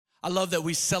I love that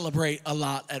we celebrate a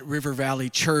lot at River Valley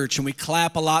Church and we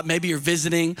clap a lot. Maybe you're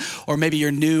visiting or maybe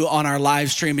you're new on our live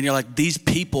stream and you're like, these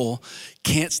people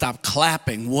can't stop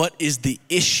clapping. What is the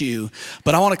issue?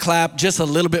 But I want to clap just a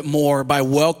little bit more by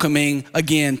welcoming,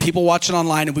 again, people watching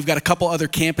online, and we've got a couple other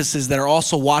campuses that are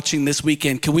also watching this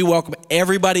weekend. Can we welcome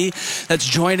everybody that's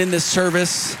joined in this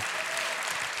service?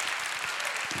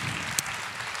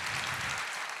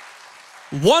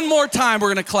 One more time,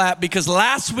 we're going to clap because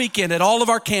last weekend at all of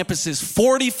our campuses,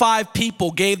 45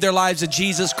 people gave their lives to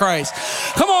Jesus Christ.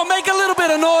 Come on, make a little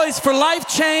bit of noise for life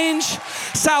change,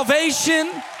 salvation.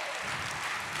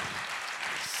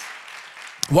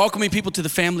 Welcoming people to the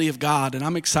family of God, and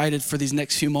I'm excited for these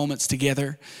next few moments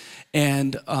together.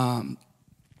 And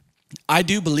I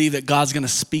do believe that God's going to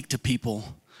speak to people,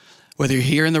 whether you're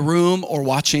here in the room or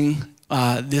watching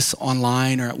this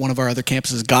online or at one of our other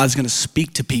campuses. God's going to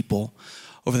speak to people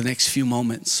over the next few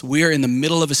moments. We are in the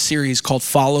middle of a series called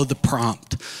Follow the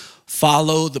Prompt.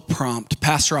 Follow the Prompt.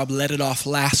 Pastor Rob led it off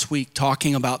last week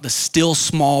talking about the still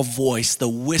small voice, the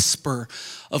whisper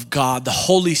of God, the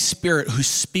Holy Spirit who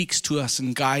speaks to us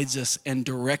and guides us and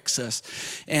directs us.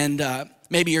 And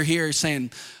maybe you're here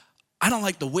saying, I don't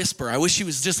like the whisper. I wish he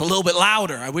was just a little bit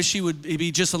louder. I wish he would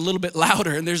be just a little bit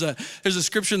louder. And there's a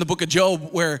scripture in the book of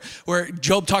Job where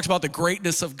Job talks about the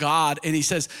greatness of God, and he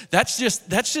says, that's just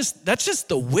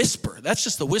the whisper. That's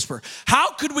just the whisper.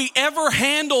 How could we ever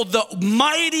handle the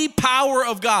mighty power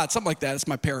of God? Something like that. It's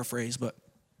my paraphrase, but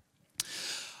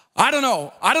I don't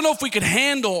know. I don't know if we could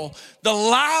handle the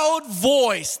loud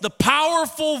voice, the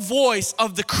powerful voice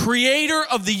of the creator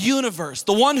of the universe,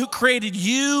 the one who created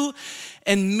you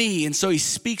and me. And so he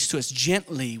speaks to us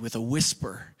gently with a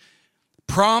whisper,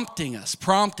 prompting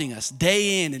us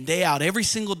day in and day out, every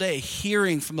single day,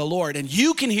 hearing from the Lord. And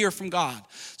you can hear from God.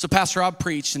 So Pastor Rob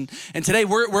preached, and today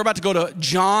we're about to go to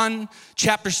John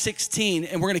chapter 16,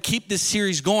 and we're going to keep this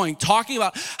series going, talking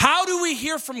about how do we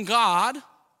hear from God,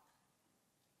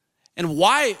 and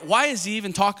why is he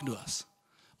even talking to us?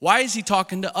 Why is he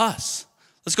talking to us?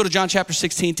 Let's go to John chapter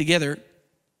 16 together.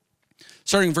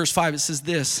 Starting in verse 5, it says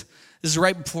this. This is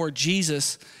right before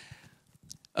Jesus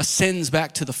ascends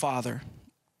back to the Father.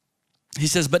 He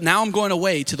says, but now I'm going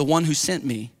away to the one who sent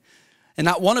me, and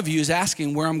not one of you is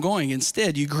asking where I'm going.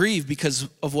 Instead, you grieve because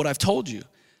of what I've told you.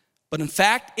 But in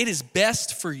fact, it is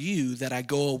best for you that I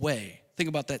go away. Think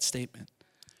about that statement.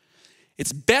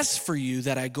 It's best for you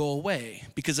that I go away,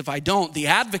 because if I don't, the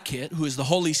advocate, who is the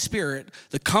Holy Spirit,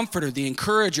 the comforter, the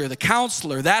encourager, the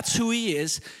counselor, that's who he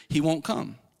is, he won't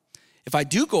come. If I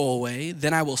do go away,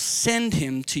 then I will send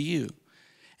him to you.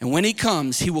 And when he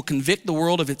comes, he will convict the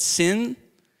world of its sin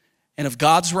and of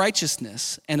God's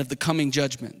righteousness and of the coming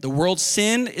judgment. The world's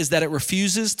sin is that it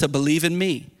refuses to believe in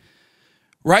me.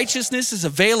 Righteousness is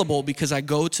available because I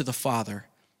go to the Father,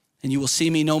 and you will see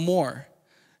me no more.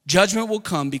 Judgment will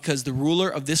come because the ruler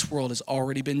of this world has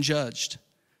already been judged.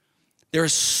 There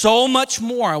is so much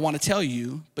more I want to tell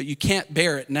you, but you can't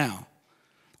bear it now.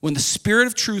 When the Spirit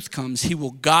of truth comes, he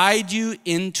will guide you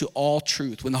into all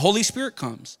truth. When the Holy Spirit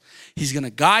comes, he's going to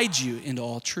guide you into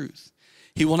all truth.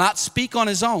 He will not speak on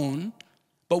his own,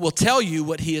 but will tell you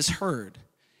what he has heard.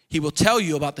 He will tell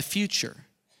you about the future.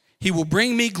 He will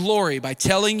bring me glory by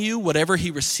telling you whatever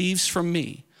he receives from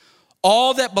me.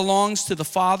 All that belongs to the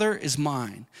Father is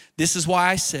mine. This is why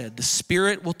I said the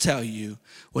Spirit will tell you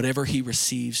whatever he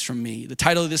receives from me. The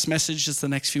title of this message, just the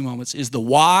next few moments, is The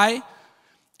Why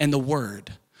and the Word.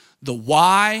 The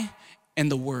why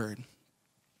and the word.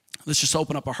 Let's just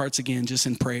open up our hearts again just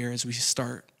in prayer as we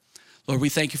start. Lord, we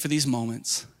thank you for these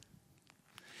moments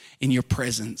in your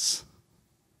presence.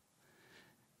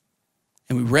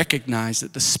 And we recognize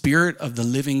that the Spirit of the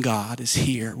living God is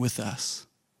here with us,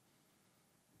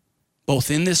 both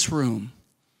in this room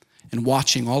and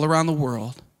watching all around the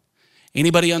world.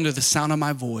 Anybody under the sound of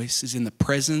my voice is in the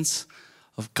presence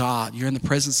of God. You're in the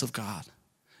presence of God.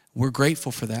 We're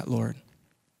grateful for that, Lord.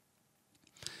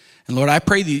 And Lord, I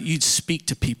pray that you'd speak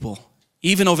to people,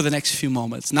 even over the next few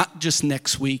moments, not just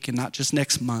next week and not just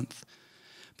next month,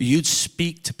 but you'd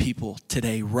speak to people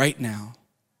today, right now.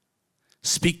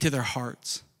 Speak to their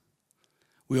hearts.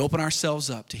 We open ourselves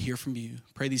up to hear from you.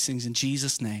 Pray these things in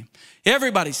Jesus' name.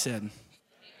 Everybody said,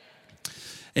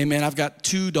 amen. I've got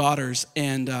two daughters,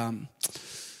 and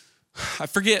I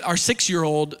forget, our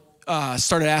 6-year-old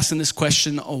started asking this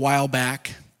question a while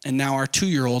back, and now our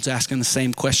 2-year-old's asking the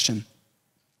same question.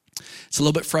 It's a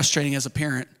little bit frustrating as a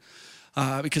parent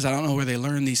because I don't know where they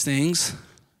learn these things.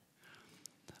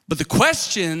 But the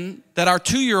question that our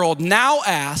 2-year-old now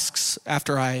asks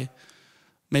after I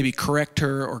maybe correct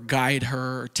her or guide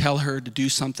her or tell her to do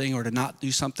something or to not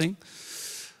do something,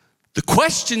 The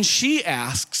question she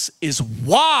asks is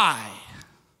why?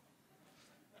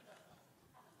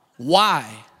 Why?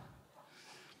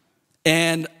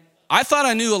 And I thought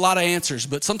I knew a lot of answers,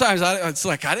 but sometimes it's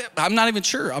like, I'm not even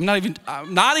sure. I'm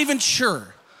not even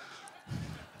sure.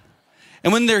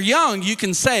 And when they're young, you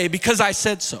can say, because I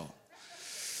said so.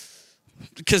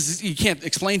 Because you can't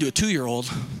explain to a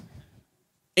 2-year-old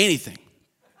anything.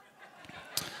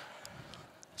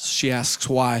 She asks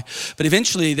why. But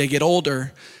eventually they get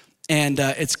older, and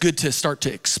it's good to start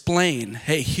to explain,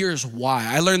 hey, here's why.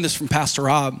 I learned this from Pastor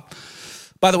Rob.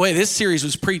 By the way, this series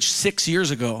was preached 6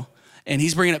 years ago, and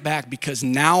he's bringing it back because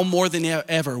now more than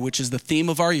ever, which is the theme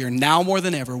of our year, now more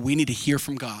than ever, we need to hear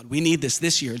from God. We need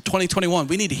this year, 2021,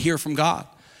 we need to hear from God.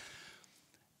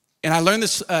 And I learned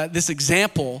this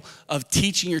example of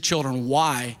teaching your children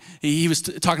why. He was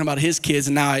talking about his kids,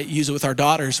 and now I use it with our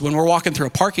daughters. When we're walking through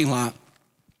a parking lot,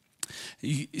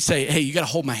 you say, hey, you got to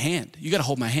hold my hand. You got to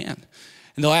hold my hand.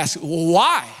 And they'll ask, well,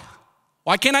 why?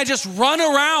 Why can't I just run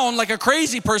around like a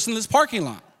crazy person in this parking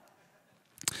lot?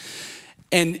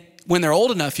 And when they're old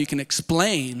enough, you can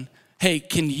explain, hey,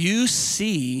 can you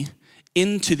see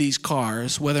into these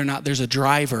cars whether or not there's a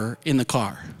driver in the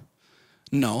car?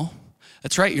 No.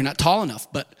 That's right, you're not tall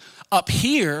enough. But up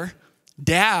here,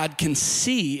 Dad can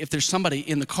see if there's somebody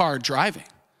in the car driving.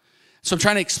 So I'm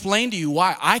trying to explain to you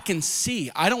why I can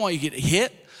see. I don't want you to get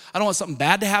hit. I don't want something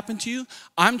bad to happen to you.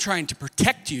 I'm trying to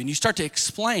protect you. And you start to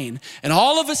explain. And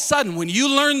all of a sudden, when you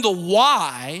learn the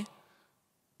why,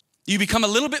 you become a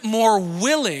little bit more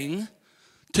willing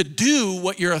to do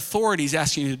what your authority is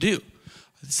asking you to do.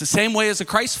 It's the same way as a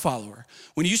Christ follower.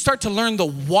 When you start to learn the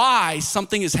why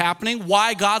something is happening,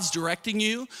 why God's directing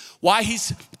you, why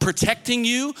he's protecting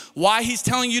you, why he's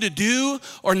telling you to do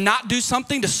or not do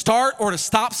something, to start or to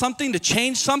stop something, to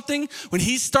change something, when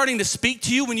he's starting to speak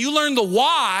to you, when you learn the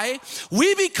why,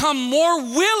 we become more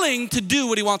willing to do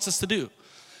what he wants us to do.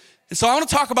 And so I want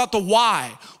to talk about the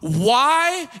why.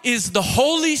 Why is the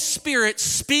Holy Spirit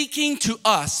speaking to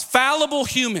us, fallible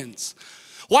humans?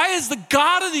 Why is the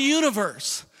God of the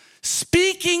universe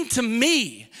speaking to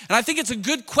me? And I think it's a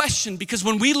good question, because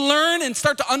when we learn and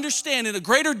start to understand in a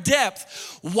greater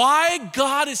depth why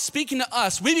God is speaking to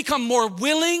us, we become more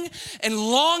willing and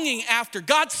longing after,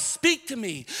 God, speak to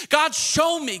me. God,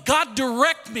 show me. God,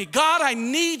 direct me. God, I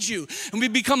need you. And we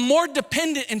become more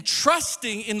dependent and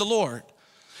trusting in the Lord.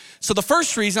 So the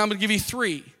first reason, I'm going to give you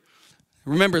 3.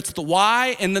 Remember, it's the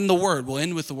why and then the word. We'll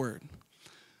end with the word.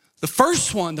 The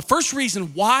first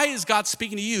reason why is God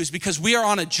speaking to you is because we are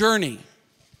on a journey.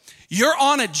 You're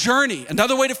on a journey.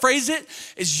 Another way to phrase it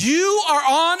is you are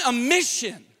on a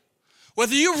mission.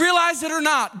 Whether you realize it or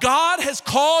not, God has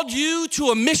called you to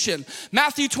a mission.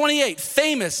 Matthew 28,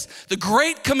 famous, the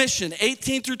Great Commission,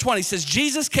 18 through 20 says,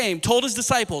 Jesus came, told his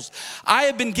disciples, I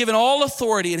have been given all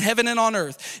authority in heaven and on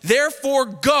earth. Therefore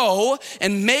go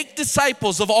and make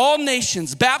disciples of all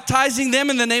nations, baptizing them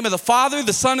in the name of the Father,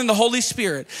 the Son, and the Holy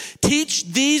Spirit. Teach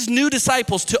these new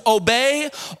disciples to obey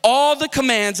all the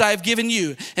commands I have given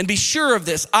you. And be sure of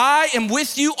this, I am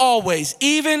with you always,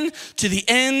 even to the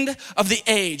end of the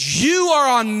age. You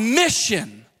are on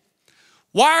mission.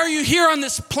 Why are you here on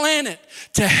this planet?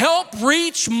 To help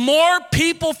reach more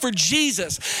people for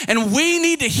Jesus. And we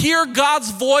need to hear God's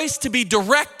voice to be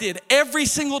directed every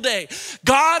single day.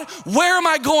 God, where am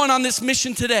I going on this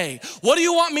mission today? What do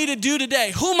you want me to do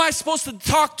today? Who am I supposed to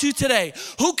talk to today?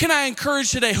 Who can I encourage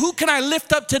today? Who can I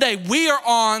lift up today? We are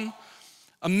on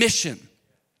a mission.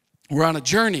 We're on a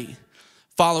journey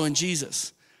following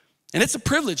Jesus. And it's a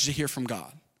privilege to hear from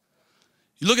God.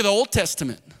 You look at the Old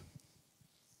Testament.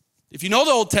 If you know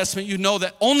the Old Testament, you know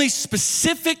that only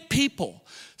specific people,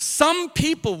 some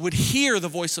people would hear the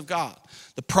voice of God.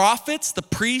 The prophets, the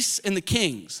priests, and the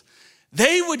kings.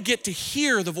 They would get to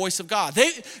hear the voice of God.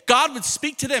 God would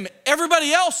speak to them.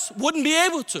 Everybody else wouldn't be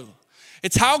able to.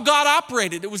 It's how God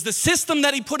operated. It was the system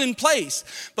that he put in place.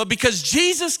 But because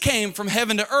Jesus came from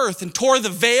heaven to earth and tore the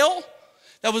veil,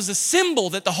 that was a symbol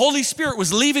that the Holy Spirit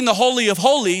was leaving the Holy of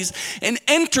Holies and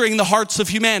entering the hearts of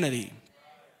humanity.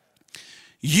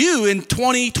 You in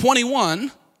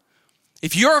 2021,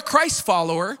 if you're a Christ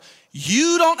follower,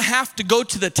 you don't have to go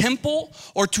to the temple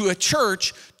or to a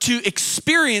church to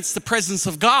experience the presence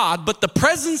of God, but the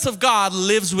presence of God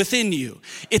lives within you.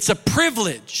 It's a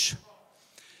privilege.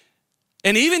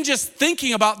 And even just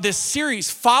thinking about this series,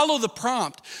 follow the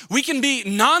prompt, we can be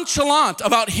nonchalant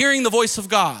about hearing the voice of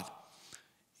God.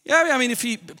 Yeah, I mean, if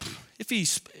he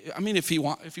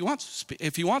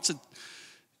wants it,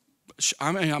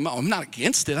 I mean, I'm not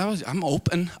against it. I'm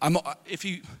open.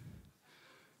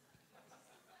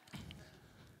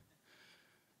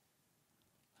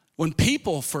 When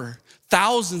people for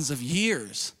thousands of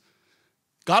years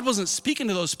God wasn't speaking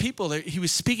to those people. He was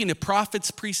speaking to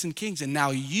prophets, priests, and kings. And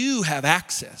now you have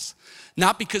access,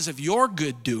 not because of your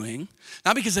good doing,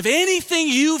 not because of anything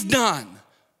you've done,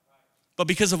 but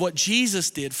because of what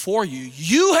Jesus did for you.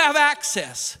 You have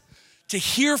access to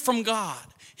hear from God.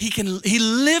 He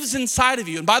lives inside of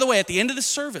you. And by the way, at the end of the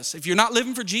service, if you're not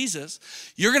living for Jesus,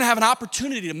 you're gonna have an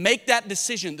opportunity to make that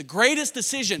decision, the greatest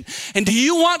decision. And do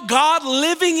you want God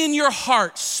living in your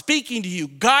heart, speaking to you,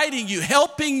 guiding you,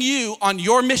 helping you on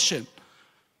your mission?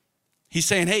 He's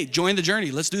saying, hey, join the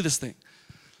journey, let's do this thing.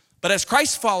 But as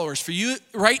Christ followers, for you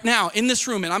right now in this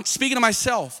room, and I'm speaking to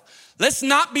myself, let's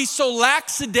not be so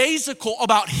lackadaisical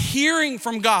about hearing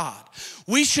from God.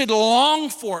 We should long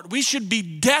for it. We should be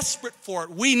desperate for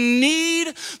it. We need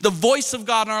the voice of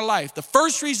God in our life. The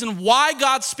first reason why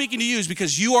God's speaking to you is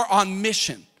because you are on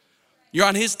mission. You're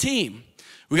on his team.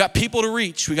 We got people to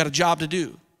reach. We got a job to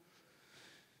do.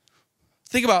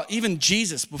 Think about even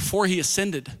Jesus before he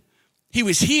ascended. He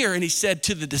was here and he said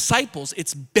to the disciples,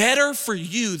 it's better for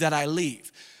you that I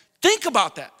leave. Think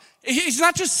about that. He's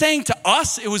not just saying to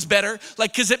us it was better,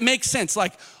 like, because it makes sense.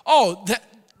 Like, oh,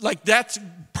 that's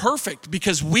perfect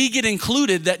because we get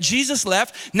included, that Jesus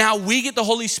left, now we get the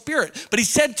Holy Spirit. But he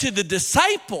said to the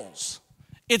disciples,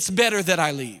 it's better that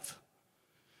I leave.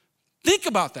 Think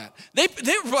about that. They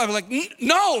were probably like,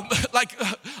 no, like,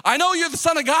 I know you're the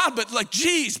Son of God, but like,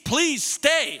 geez, please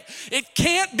stay. It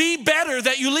can't be better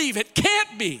that you leave. It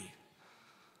can't be.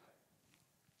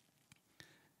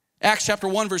 Acts chapter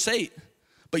 1, verse 8.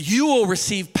 But you will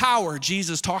receive power,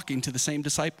 Jesus talking to the same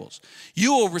disciples.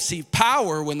 You will receive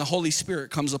power when the Holy Spirit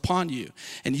comes upon you.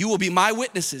 And you will be my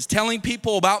witnesses, telling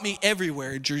people about me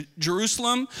everywhere.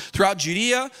 Jerusalem, throughout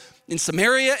Judea, in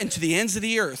Samaria, and to the ends of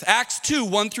the earth. Acts 2,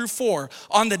 1 through 4.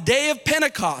 On the day of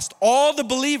Pentecost, all the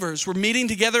believers were meeting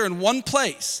together in one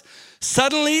place.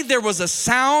 Suddenly there was a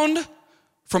sound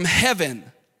from heaven,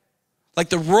 like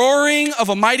the roaring of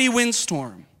a mighty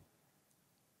windstorm.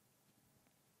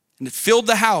 And it filled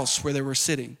the house where they were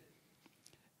sitting.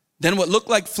 Then what looked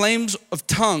like flames of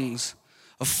tongues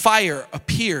of fire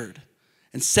appeared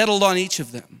and settled on each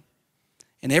of them.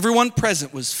 And everyone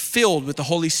present was filled with the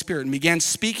Holy Spirit and began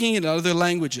speaking in other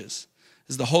languages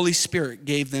as the Holy Spirit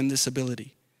gave them this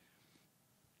ability.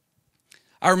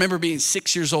 I remember being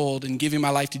 6 years old and giving my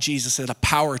life to Jesus at a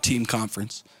power team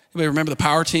conference. Anybody remember the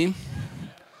power team?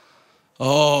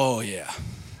 Oh, yeah.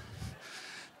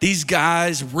 These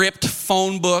guys ripped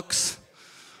phone books,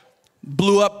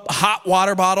 blew up hot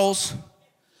water bottles,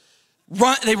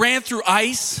 they ran through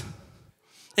ice,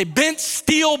 they bent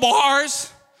steel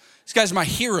bars. These guys are my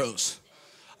heroes.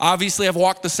 Obviously, I've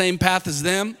walked the same path as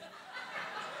them.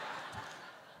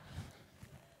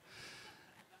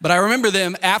 But I remember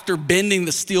them, after bending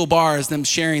the steel bars, them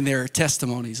sharing their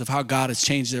testimonies of how God has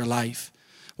changed their life,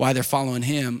 why they're following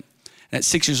him. And at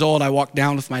 6 years old, I walked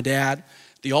down with my dad,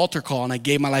 the altar call, and I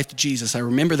gave my life to Jesus. I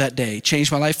remember that day,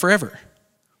 changed my life forever.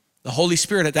 The Holy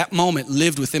Spirit at that moment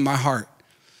lived within my heart.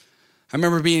 I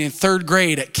remember being in third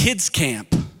grade at kids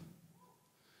camp.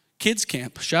 Kids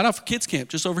camp, shout out for kids camp,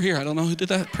 just over here. I don't know who did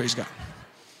that, praise God.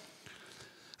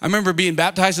 I remember being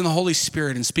baptized in the Holy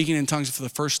Spirit and speaking in tongues for the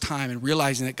first time and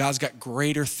realizing that God's got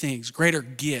greater things, greater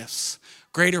gifts,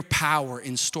 greater power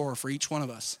in store for each one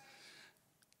of us.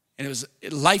 And it was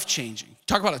life-changing.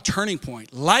 Talk about a turning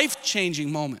point,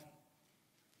 life-changing moment.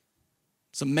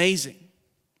 It's amazing.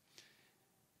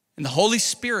 And the Holy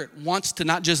Spirit wants to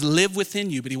not just live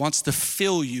within you, but he wants to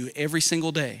fill you every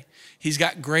single day. He's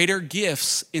got greater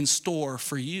gifts in store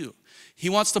for you. He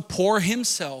wants to pour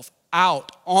himself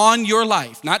out on your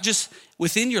life, not just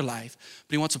within your life,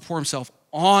 but he wants to pour himself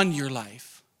on your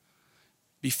life.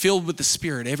 Be filled with the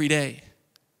Spirit every day.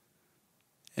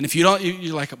 And if you don't,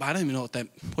 you're like, I don't even know what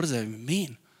does that even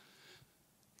mean?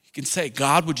 You can say,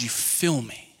 God, would you fill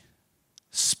me?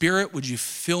 Spirit, would you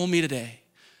fill me today?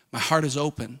 My heart is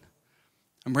open.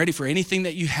 I'm ready for anything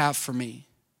that you have for me.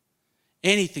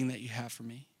 Anything that you have for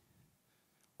me.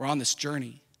 We're on this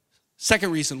journey.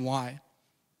 Second reason why.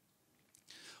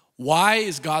 Why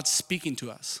is God speaking to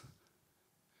us?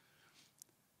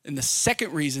 And the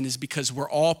second reason is because we're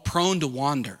all prone to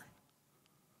wander.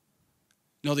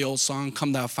 You know the old song,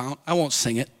 Come Thou Fount? I won't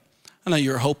sing it. I know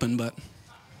you were hoping, but.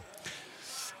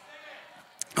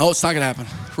 Oh, it's not going to happen.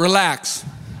 Relax.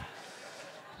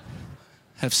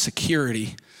 Have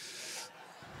security.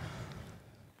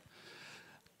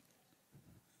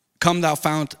 Come thou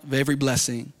fount of every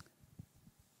blessing.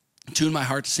 Tune my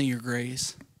heart to sing your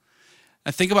grace. I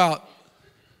think about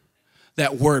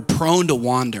that word, prone to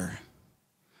wander.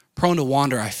 Prone to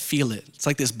wander, I feel it. It's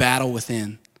like this battle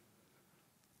within.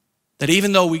 That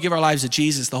even though we give our lives to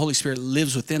Jesus, the Holy Spirit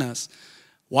lives within us,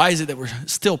 Why is it that we're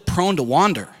still prone to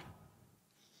wander?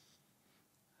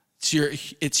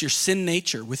 It's your sin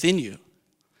nature within you.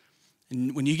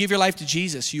 And when you give your life to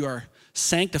Jesus, you are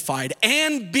sanctified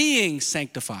and being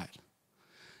sanctified.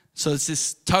 So it's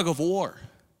this tug of war,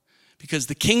 because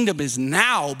the kingdom is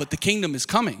now, but the kingdom is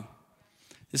coming.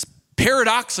 It's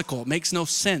paradoxical, it makes no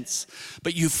sense.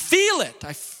 But you feel it.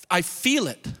 I feel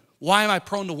it. Why am I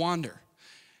prone to wander?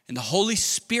 And the Holy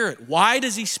Spirit, why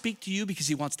does he speak to you? Because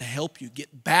he wants to help you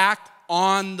get back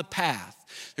on the path.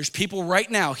 There's people right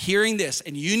now hearing this,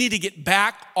 and you need to get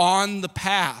back on the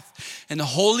path. And the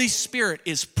Holy Spirit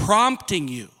is prompting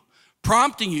you,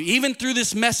 even through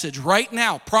this message right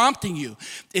now, prompting you.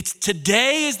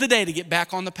 Today is the day to get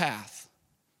back on the path.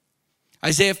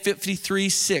 Isaiah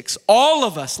 53:6, all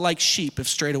of us like sheep have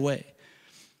strayed away.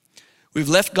 We've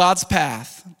left God's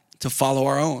path to follow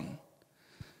our own.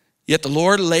 Yet the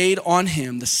Lord laid on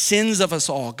him the sins of us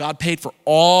all. God paid for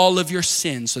all of your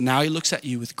sins. So now he looks at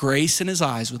you with grace in his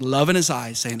eyes, with love in his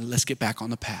eyes, saying, let's get back on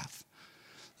the path.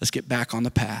 Let's get back on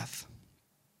the path.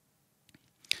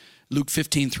 Luke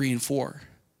 15:3-4.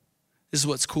 This is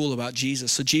what's cool about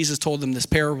Jesus. So Jesus told them this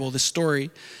parable, this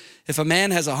story. If a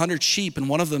man has 100 sheep and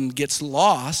one of them gets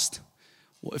lost,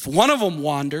 if one of them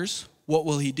wanders, what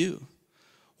will he do?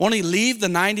 Won't he leave the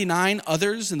 99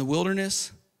 others in the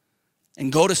wilderness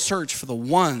and go to search for the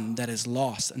one that is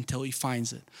lost until he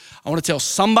finds it? I want to tell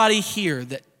somebody here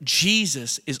that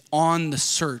Jesus is on the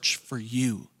search for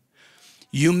you.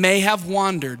 You may have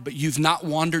wandered, but you've not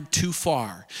wandered too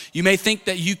far. You may think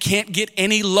that you can't get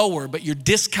any lower, but you're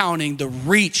discounting the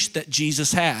reach that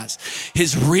Jesus has.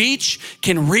 His reach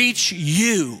can reach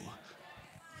you.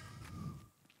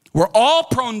 We're all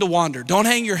prone to wander. Don't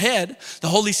hang your head. The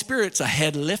Holy Spirit's a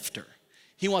head lifter.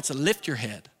 He wants to lift your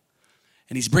head.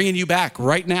 And he's bringing you back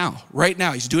right now. Right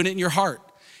now. He's doing it in your heart.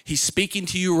 He's speaking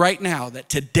to you right now that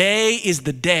today is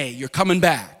the day you're coming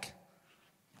back.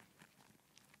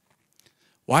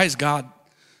 Why is God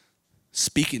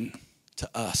speaking to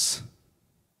us?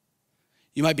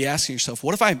 You might be asking yourself,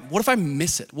 what if I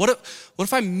miss it? What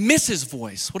if I miss his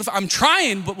voice? What if I'm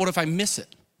trying, but what if I miss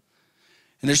it?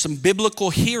 And there's some biblical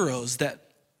heroes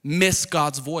that miss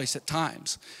God's voice at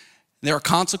times. There are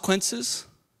consequences.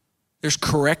 There's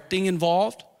correcting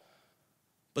involved.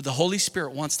 But the Holy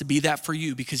Spirit wants to be that for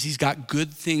you because he's got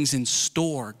good things in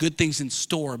store,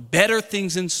 better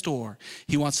things in store.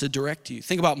 He wants to direct you.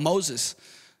 Think about Moses.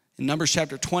 In Numbers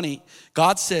chapter 20,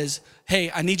 God says, hey,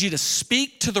 I need you to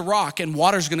speak to the rock and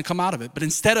water's going to come out of it. But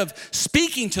instead of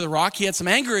speaking to the rock, he had some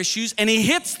anger issues and he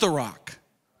hits the rock.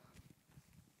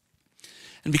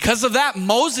 And because of that,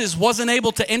 Moses wasn't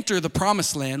able to enter the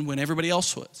promised land when everybody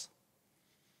else was.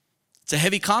 It's a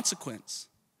heavy consequence.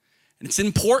 And it's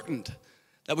important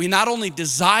that we not only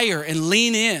desire and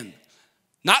lean in,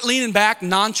 not leaning back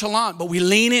nonchalant, but we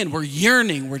lean in. We're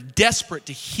yearning. We're desperate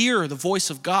to hear the voice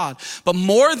of God. But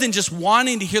more than just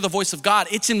wanting to hear the voice of God,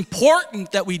 it's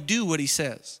important that we do what he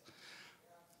says.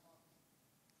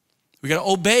 We got to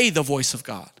obey the voice of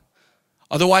God.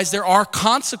 Otherwise, there are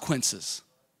consequences.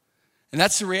 And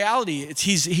that's the reality.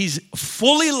 He's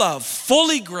fully love,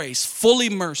 fully grace,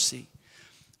 fully mercy.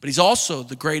 But he's also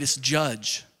the greatest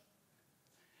judge.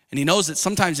 And he knows that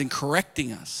sometimes in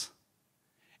correcting us,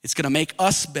 it's going to make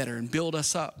us better and build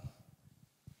us up.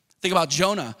 Think about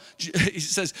Jonah. He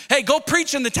says, hey, go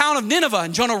preach in the town of Nineveh.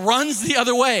 And Jonah runs the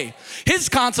other way. His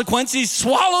consequence, he's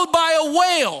swallowed by a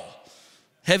whale.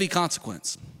 Heavy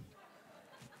consequence.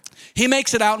 He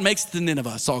makes it out and makes it to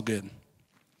Nineveh. It's all good.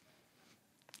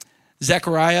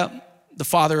 Zechariah, the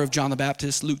father of John the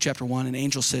Baptist, Luke chapter 1, an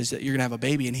angel says that you're going to have a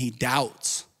baby, and he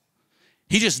doubts.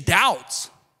 He just doubts.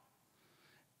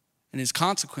 And his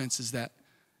consequence is that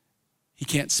he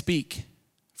can't speak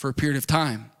for a period of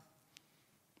time.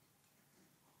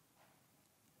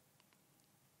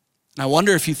 And I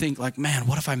wonder if you think like, man,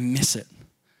 what if I miss it?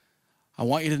 I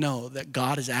want you to know that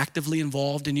God is actively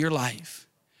involved in your life.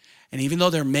 And even though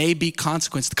there may be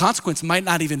consequence, the consequence might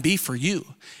not even be for you.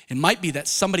 It might be that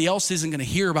somebody else isn't going to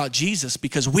hear about Jesus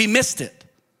because we missed it.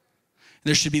 And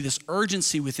there should be this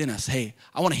urgency within us. Hey,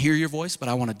 I want to hear your voice, but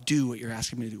I want to do what you're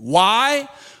asking me to do. Why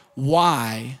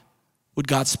would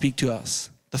God speak to us?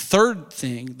 The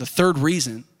third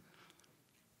reason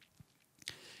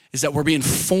is that we're being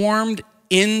formed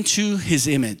into his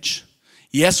image.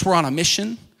 Yes, we're on a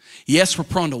mission. Yes, we're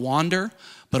prone to wander,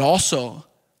 but also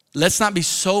let's not be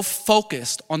so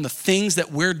focused on the things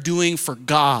that we're doing for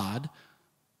God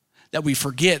that we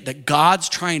forget that God's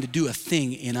trying to do a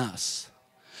thing in us.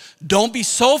 Don't be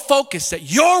so focused that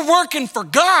you're working for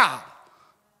God,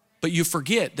 but you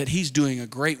forget that he's doing a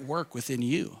great work within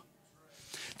you.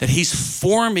 That he's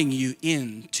forming you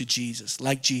into Jesus,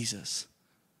 like Jesus.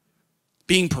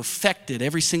 being perfected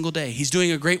every single day. He's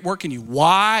doing a great work in you.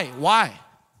 Why? Why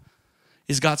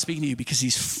is God speaking to you? Because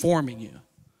he's forming you.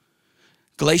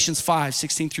 Galatians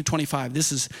 5:16-25.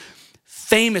 This is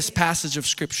famous passage of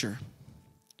scripture.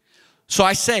 So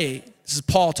I say, this is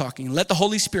Paul talking, let the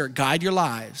Holy Spirit guide your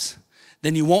lives.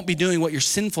 Then you won't be doing what your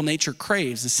sinful nature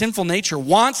craves. The sinful nature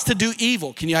wants to do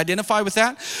evil. Can you identify with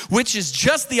that? Which is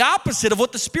just the opposite of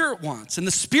what the Spirit wants. And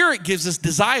the Spirit gives us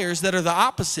desires that are the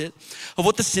opposite of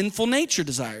what the sinful nature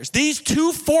desires. These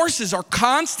two forces are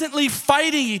constantly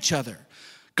fighting each other.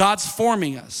 God's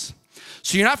forming us.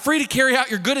 So you're not free to carry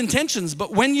out your good intentions,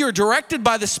 but when you're directed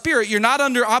by the Spirit, you're not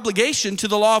under obligation to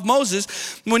the law of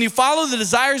Moses. When you follow the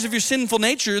desires of your sinful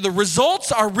nature, the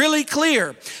results are really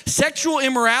clear. Sexual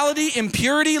immorality,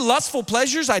 impurity, lustful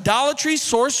pleasures, idolatry,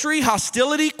 sorcery,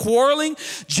 hostility, quarreling,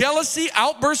 jealousy,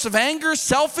 outbursts of anger,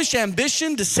 selfish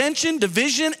ambition, dissension,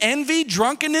 division, envy,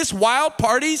 drunkenness, wild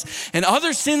parties, and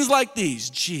other sins like these.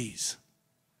 Jeez.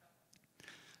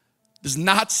 Does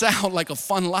not sound like a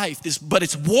fun life, but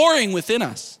it's warring within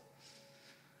us.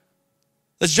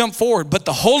 Let's jump forward. But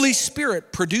the Holy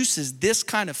Spirit produces this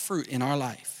kind of fruit in our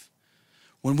life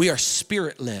when we are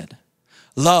Spirit-led.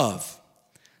 Love,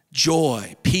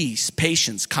 joy, peace,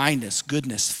 patience, kindness,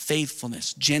 goodness,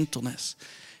 faithfulness, gentleness,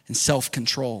 and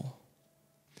self-control.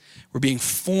 We're being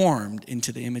formed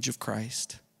into the image of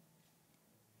Christ.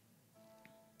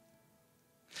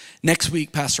 Next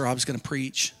week, Pastor Rob is going to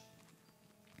preach.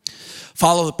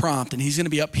 Follow the prompt, and he's going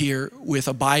to be up here with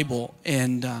a Bible,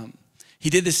 and he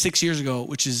did this 6 years ago,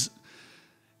 which is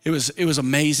it was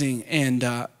amazing, and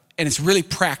it's really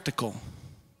practical.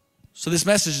 So this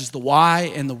message is the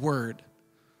why and the word.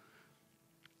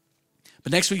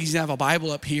 But next week he's going to have a Bible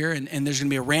up here, and there's going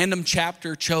to be a random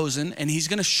chapter chosen, and he's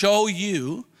going to show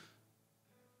you.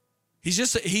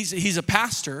 He's a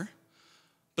pastor,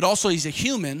 but also he's a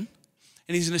human,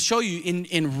 and he's going to show you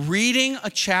in reading a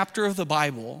chapter of the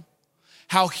Bible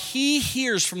how he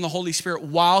hears from the Holy Spirit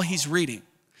while he's reading.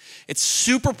 It's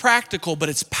super practical, but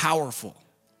it's powerful.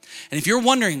 And if you're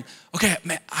wondering, okay,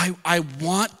 man, I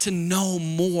want to know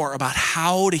more about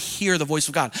how to hear the voice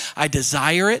of God. I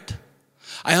desire it.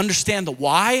 I understand the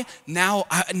why. Now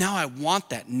I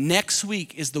want that. Next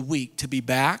week is the week to be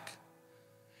back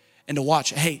and to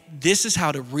watch. Hey, this is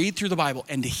how to read through the Bible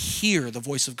and to hear the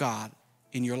voice of God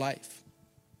in your life.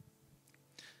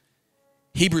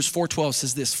 Hebrews 4:12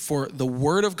 says this, for the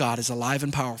word of God is alive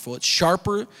and powerful. It's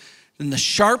sharper than the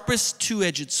sharpest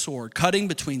two-edged sword, cutting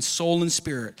between soul and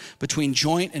spirit, between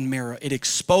joint and marrow. It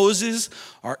exposes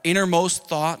our innermost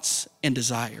thoughts and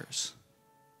desires.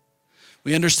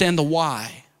 We understand the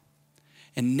why.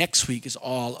 And next week is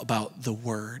all about the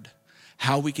word,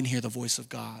 how we can hear the voice of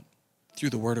God through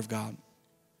the word of God.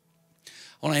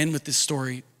 I want to end with this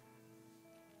story.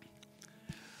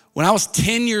 When I was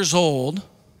 10 years old,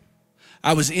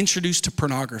 I was introduced to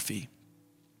pornography.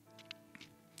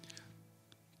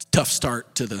 Tough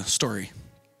start to the story.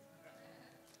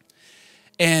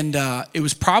 And it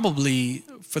was probably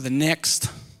for the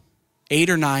next 8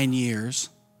 or 9 years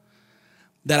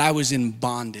that I was in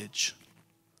bondage.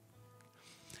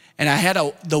 And I had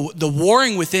the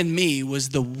warring within me was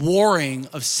the warring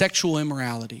of sexual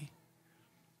immorality.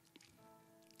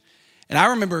 And I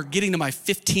remember getting to my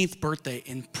 15th birthday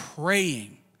and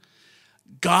praying,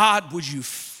 God, would you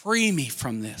free me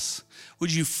from this?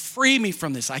 Would you free me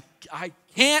from this? I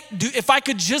can't do, if I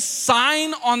could just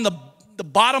sign on the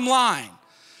bottom line,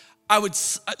 I would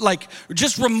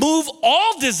just remove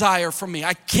all desire from me.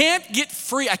 I can't get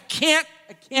free. I can't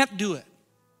do it.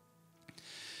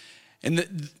 And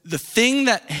the thing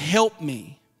that helped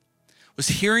me was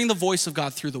hearing the voice of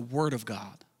God through the word of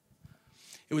God.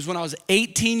 It was when I was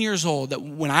 18 years old that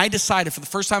when I decided for the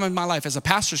first time in my life as a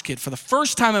pastor's kid, for the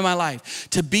first time in my life,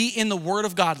 to be in the word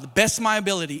of God, the best of my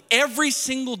ability, every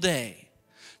single day,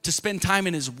 to spend time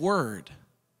in his word,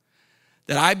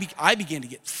 that I began to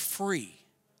get free.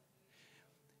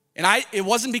 And it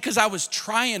wasn't because I was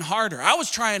trying harder. I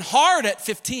was trying hard at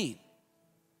 15.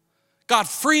 God,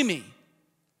 free me.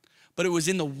 But it was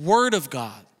in the word of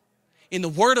God. In the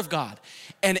word of God.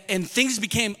 And things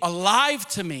became alive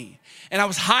to me. And I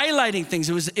was highlighting things.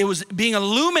 It was being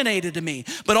illuminated to me.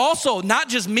 But also, not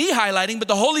just me highlighting, but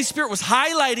the Holy Spirit was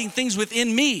highlighting things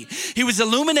within me. He was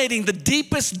illuminating the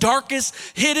deepest, darkest,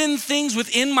 hidden things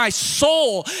within my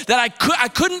soul that I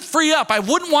couldn't free up. I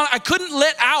couldn't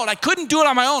let out. I couldn't do it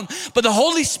on my own. But the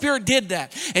Holy Spirit did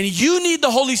that. And you need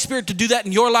the Holy Spirit to do that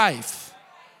in your life.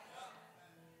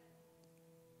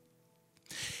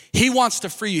 He wants to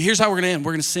free you. Here's how we're going to end.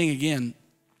 We're going to sing again.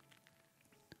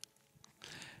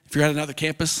 If you're at another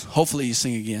campus, hopefully you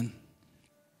sing again.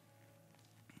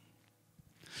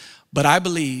 But I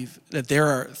believe that there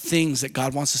are things that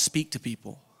God wants to speak to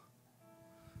people.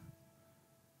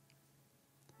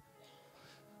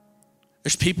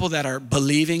 There's people that are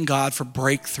believing God for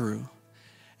breakthrough.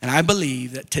 And I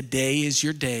believe that today is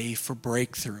your day for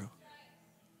breakthrough.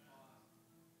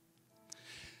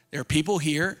 There are people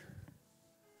here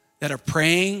that are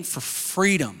praying for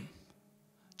freedom,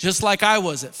 just like I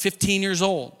was at 15 years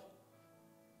old.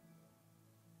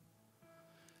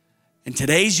 And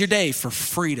today's your day for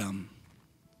freedom.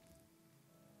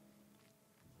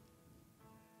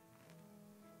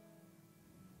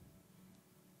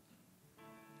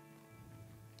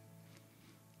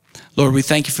 Lord, we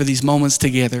thank you for these moments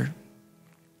together.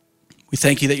 We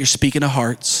thank you that you're speaking to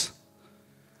hearts.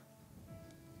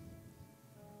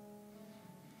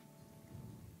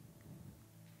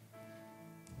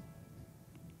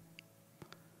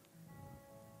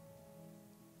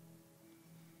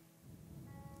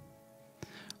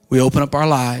 We open up our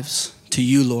lives to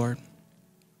you, Lord.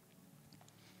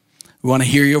 We want to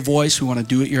hear your voice. We want to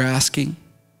do what you're asking.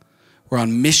 We're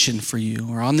on mission for you.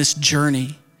 We're on this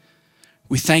journey.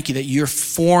 We thank you that you're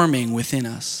forming within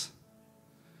us.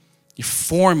 You're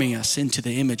forming us into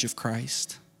the image of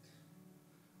Christ.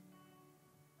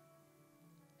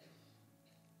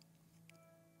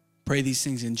 Pray these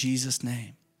things in Jesus'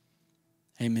 name.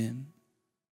 Amen.